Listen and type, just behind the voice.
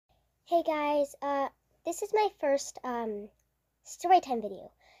Hey guys, this is my first story time video,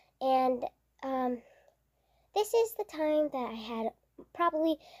 and this is the time that I had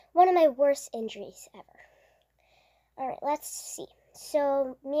probably one of my worst injuries ever. Alright, let's see.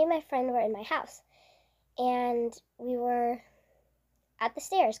 So, me and my friend were in my house, and we were at the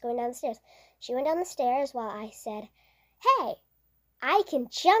stairs, going down the stairs. She went down the stairs while I said, "Hey, I can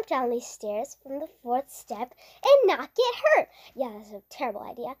jump down these stairs from the fourth step and not get hurt." Yeah, that's a terrible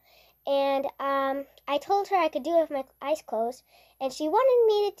idea. And I told her I could do it with my eyes closed, and she wanted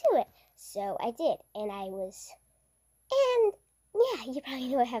me to do it. So I did, and yeah, you probably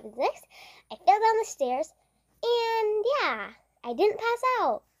know what happened next. I fell down the stairs, and yeah, I didn't pass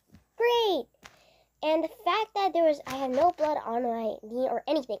out. Great. And the fact that I had no blood on my knee or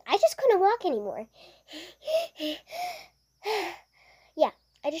anything, I just couldn't walk anymore. Yeah,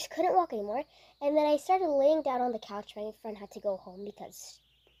 I just couldn't walk anymore. And then I started laying down on the couch. My friend had to go home because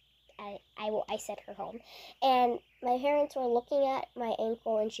I sent her home, and my parents were looking at my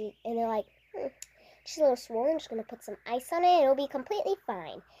ankle, and they're like, she's a little swollen. Just gonna put some ice on it, and it'll be completely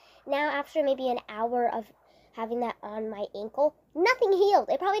fine. Now, after maybe an hour of having that on my ankle, nothing healed.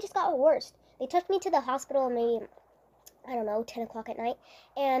 It probably just got worse. They took me to the hospital maybe, I don't know, 10 o'clock at night,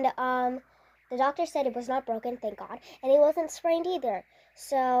 and the doctor said it was not broken, thank God, and it wasn't sprained either.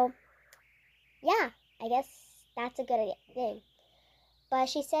 So, yeah, I guess that's a good thing. But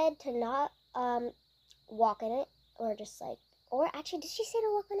she said to not walk in it, or actually, did she say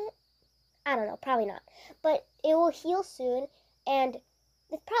to walk in it? I don't know, probably not. But it will heal soon, and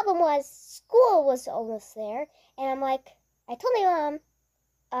the problem was school was almost there, and I told my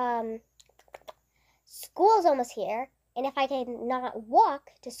mom, school's almost here, and if I can not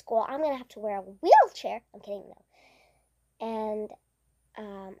walk to school, I'm gonna have to wear a wheelchair. I'm kidding, no. And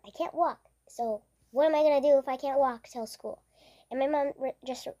I can't walk, so what am I gonna do if I can't walk till school? And my mom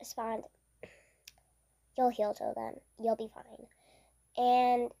just responded, "You'll heal till then. You'll be fine."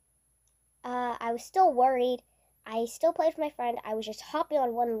 And I was still worried. I still played with my friend. I was just hopping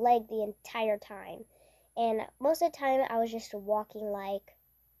on one leg the entire time. And most of the time, I was just walking like,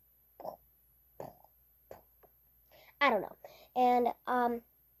 I don't know. And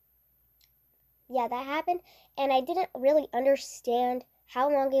yeah, that happened. And I didn't really understand how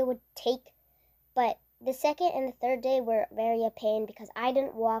long it would take. But the second and the third day were very a pain because I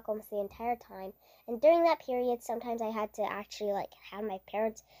didn't walk almost the entire time. And during that period, sometimes I had to actually have my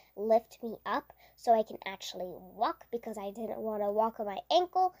parents lift me up so I can actually walk because I didn't want to walk on my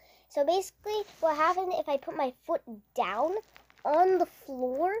ankle. So basically, what happened if I put my foot down on the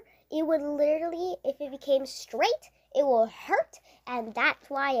floor, it would literally, if it became straight, it will hurt, and that's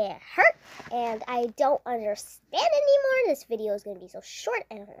why it hurt, and I don't understand anymore. This video is going to be so short,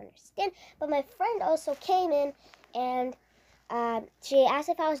 I don't understand. But my friend also came in, and she asked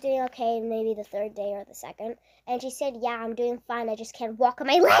if I was doing okay, maybe the third day or the second, and she said, yeah, I'm doing fine, I just can't walk on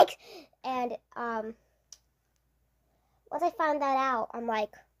my legs. And once I found that out, I don't know.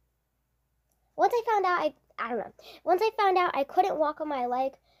 Once I found out I couldn't walk on my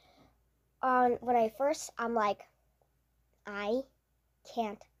leg I'm like, I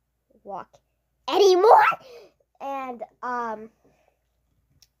can't walk anymore. And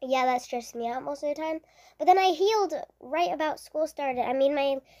yeah, that stressed me out most of the time. But then I healed right about school started. I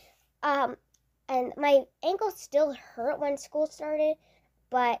mean, and my ankle still hurt when school started,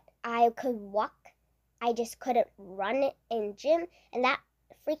 but I could walk. I just couldn't run in gym, and that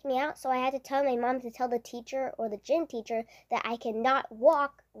freaked me out. So I had to tell my mom to tell the teacher or the gym teacher that I cannot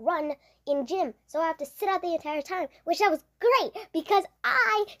run in gym. So I have to sit out the entire time, which that was great because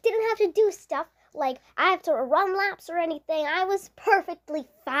I didn't have to do stuff like I have to run laps or anything. I was perfectly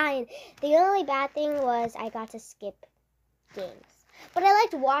fine. The only bad thing was I got to skip games. But I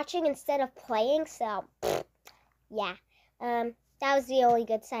liked watching instead of playing, so yeah. That was the only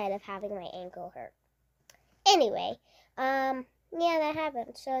good side of having my ankle hurt. Anyway, yeah, that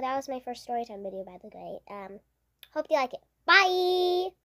happened. So that was my first storytime video, by the way. Hope you like it. Bye!